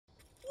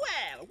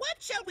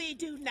shall we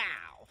do now?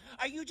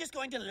 Are you just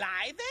going to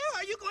lie there,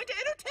 or are you going to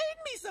entertain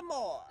me some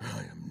more?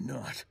 I am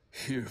not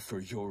here for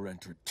your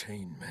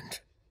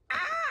entertainment.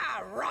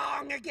 Ah,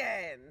 wrong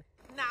again.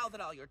 Now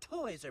that all your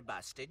toys are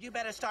busted, you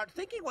better start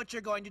thinking what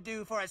you're going to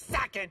do for a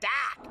second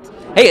act.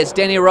 Hey, it's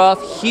Danny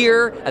Roth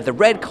here at the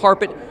red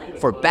carpet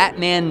for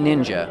Batman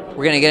Ninja.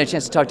 We're going to get a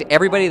chance to talk to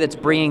everybody that's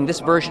bringing this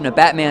version of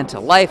Batman to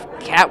life.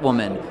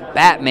 Catwoman,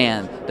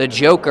 Batman, the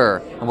Joker,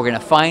 and we're going to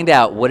find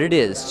out what it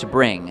is to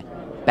bring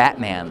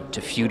Batman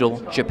to feudal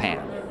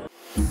Japan.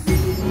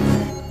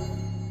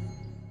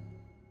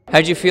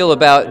 How'd you feel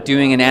about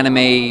doing an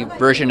anime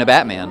version of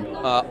Batman?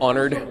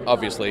 Honored,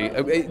 obviously.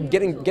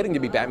 Getting to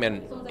be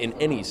Batman in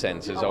any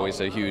sense is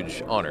always a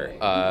huge honor.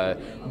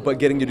 But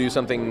getting to do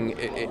something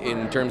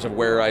in terms of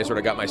where I sort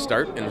of got my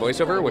start in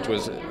voiceover, which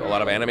was a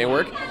lot of anime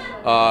work,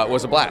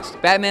 was a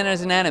blast. Batman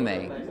as an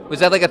anime. Was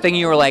that like a thing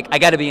you were like, I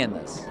gotta be in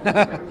this?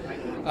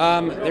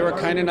 They were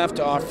kind enough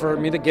to offer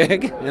me the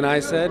gig, and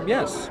I said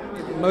yes.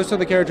 Most of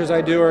the characters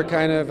I do are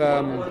kind of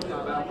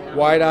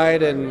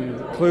wide-eyed and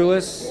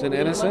clueless and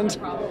innocent,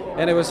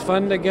 and it was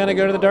fun to kind of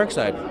go to the dark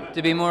side.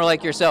 To be more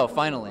like yourself,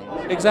 finally.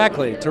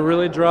 Exactly, to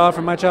really draw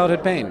from my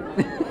childhood pain.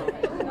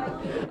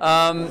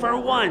 For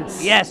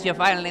once. Yes, you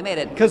finally made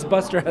it. Because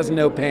Buster has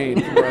no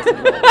pain for the rest of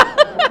his life.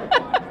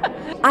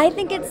 I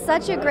think it's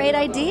such a great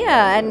idea,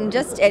 and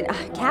just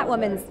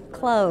Catwoman's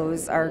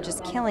clothes are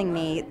just killing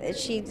me.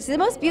 She's the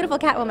most beautiful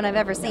Catwoman I've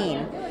ever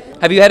seen.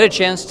 Have you had a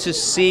chance to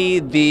see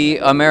the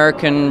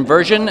American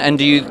version, and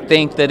do you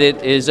think that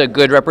it is a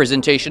good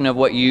representation of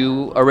what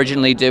you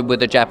originally did with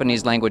the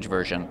Japanese language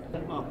version?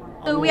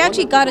 So we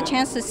actually got a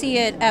chance to see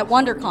it at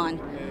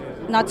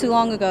WonderCon not too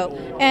long ago,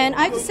 and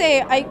I have to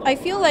say I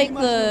feel like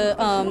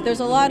there's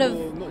a lot of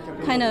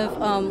kind of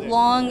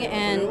long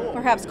and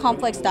perhaps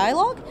complex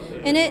dialogue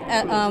in it,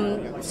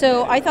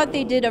 so I thought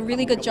they did a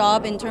really good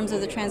job in terms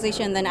of the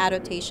translation and then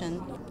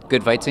adaptation.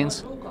 Good fight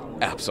scenes?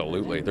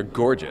 Absolutely, they're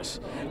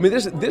gorgeous. I mean,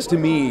 this to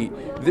me,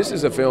 this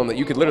is a film that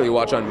you could literally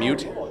watch on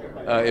mute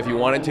if you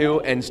wanted to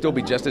and still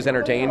be just as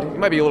entertained. You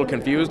might be a little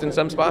confused in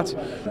some spots.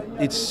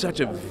 It's such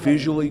a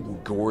visually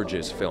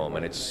gorgeous film,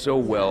 and it's so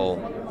well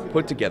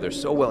put together,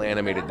 so well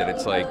animated that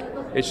it's like,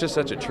 it's just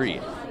such a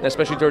treat. And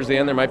especially towards the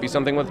end, there might be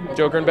something with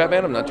Joker and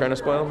Batman. I'm not trying to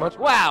spoil much.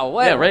 Wow,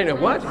 what? Yeah, right?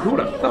 What? Who would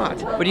have thought?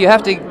 But you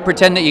have to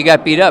pretend that you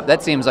got beat up.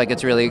 That seems like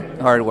it's really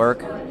hard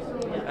work.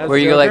 As Where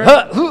you go Joker?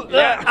 like,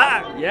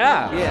 huh,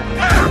 Yeah.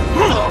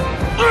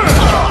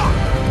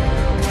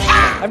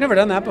 I've never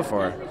done that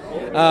before.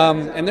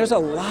 And there's a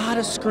lot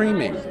of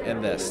screaming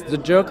in this. The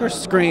Joker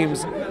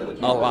screams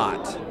a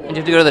lot. And you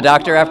have to go to the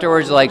doctor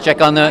afterwards to like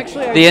check on the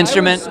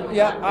instrument?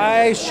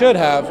 I should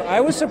have. I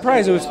was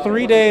surprised. It was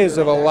 3 days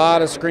of a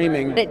lot of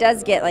screaming. But it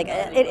does get like,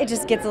 it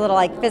just gets a little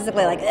like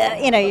physically like,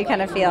 you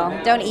kind of feel.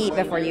 Don't eat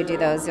before you do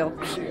those. You'll,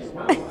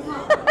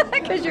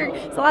 because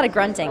it's a lot of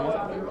grunting.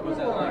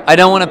 I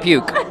don't want to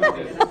puke.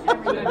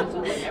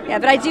 Yeah,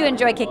 but I do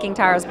enjoy kicking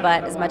Tara's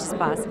butt as much as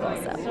possible,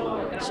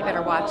 so she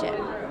better watch it.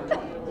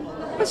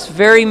 That's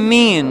very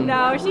mean.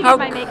 No, she did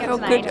my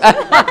makeup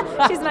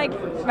tonight. She's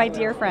my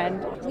dear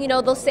friend. You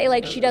know, they'll say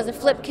like she does a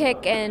flip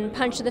kick and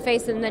punch to the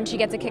face, and then she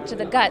gets a kick to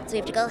the gut. So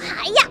you have to go,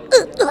 hi-ya,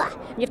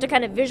 and you have to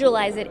kind of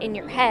visualize it in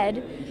your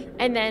head.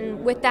 And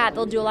then with that,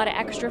 they'll do a lot of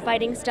extra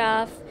fighting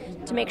stuff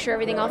to make sure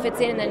everything all fits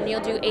in. And then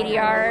you'll do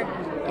ADR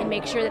and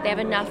make sure that they have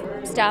enough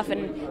stuff.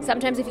 And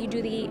sometimes if you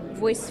do the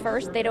voice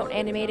first, they don't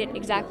animate it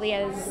exactly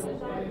as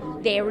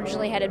they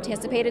originally had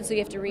anticipated, so you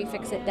have to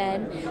refix it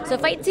then. So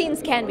fight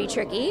scenes can be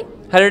tricky.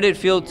 How did it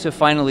feel to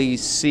finally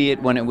see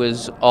it when it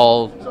was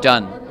all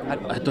done?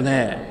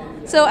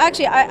 So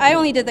actually, I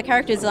only did the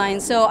character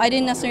design, so I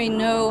didn't necessarily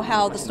know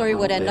how the story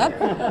would end up.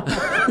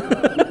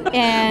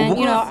 And,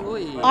 you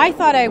know, I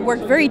thought I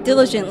worked very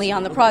diligently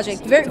on the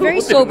project,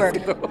 very sober.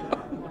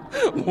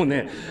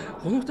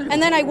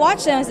 And then I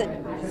watched them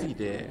and I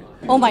said,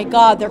 oh my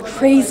God, they're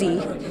crazy.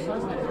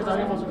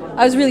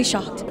 I was really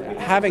shocked.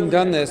 Having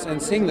done this and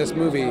seeing this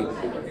movie,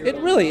 it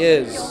really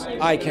is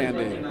eye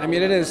candy. I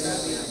mean, it is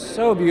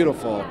so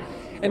beautiful.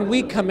 And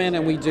we come in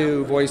and we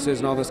do voices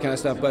and all this kind of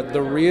stuff, but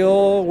the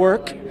real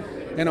work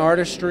and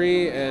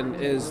artistry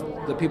is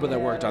the people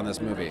that worked on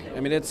this movie. I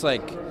mean, it's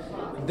like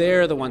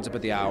they're the ones that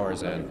put the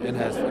hours in.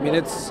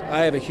 I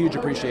have a huge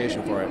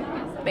appreciation for it.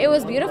 It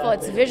was beautiful.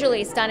 It's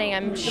visually stunning.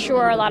 I'm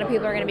sure a lot of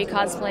people are going to be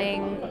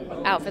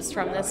cosplaying outfits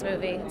from this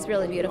movie. It's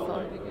really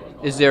beautiful.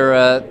 Is there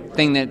a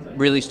thing that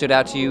really stood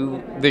out to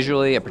you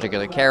visually, a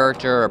particular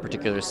character, a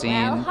particular scene?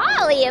 Well,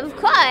 Harley, of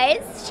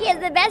course. She has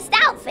the best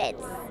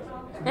outfits.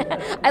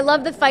 I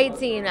love the fight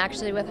scene,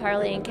 actually, with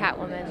Harley and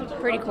Catwoman.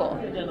 Pretty cool.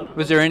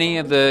 Was there any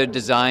of the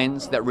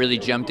designs that really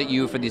jumped at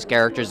you for these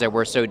characters that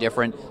were so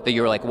different that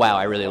you were like, wow,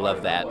 I really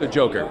love that? The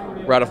Joker,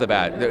 right off the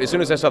bat. As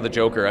soon as I saw the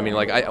Joker, I mean,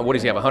 like, what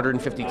does he have,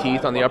 150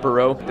 teeth on the upper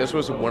row? This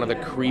was one of the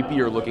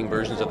creepier looking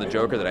versions of the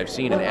Joker that I've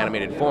seen in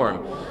animated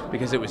form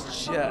because it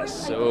was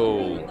just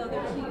so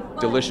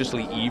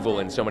deliciously evil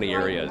in so many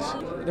areas.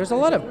 There's a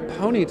lot of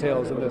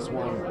ponytails in this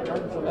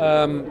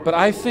one, but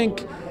I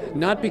think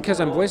not because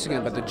I'm voicing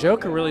it, but the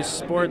Joker really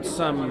sports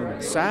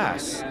some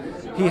sass.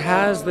 he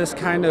has this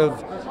kind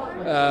of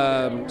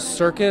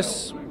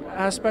circus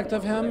aspect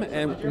of him,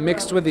 and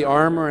mixed with the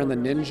armor and the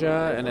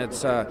ninja, and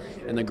it's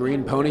and the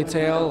green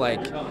ponytail.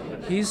 Like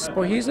he's a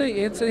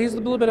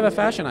little bit of a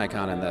fashion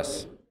icon in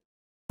this.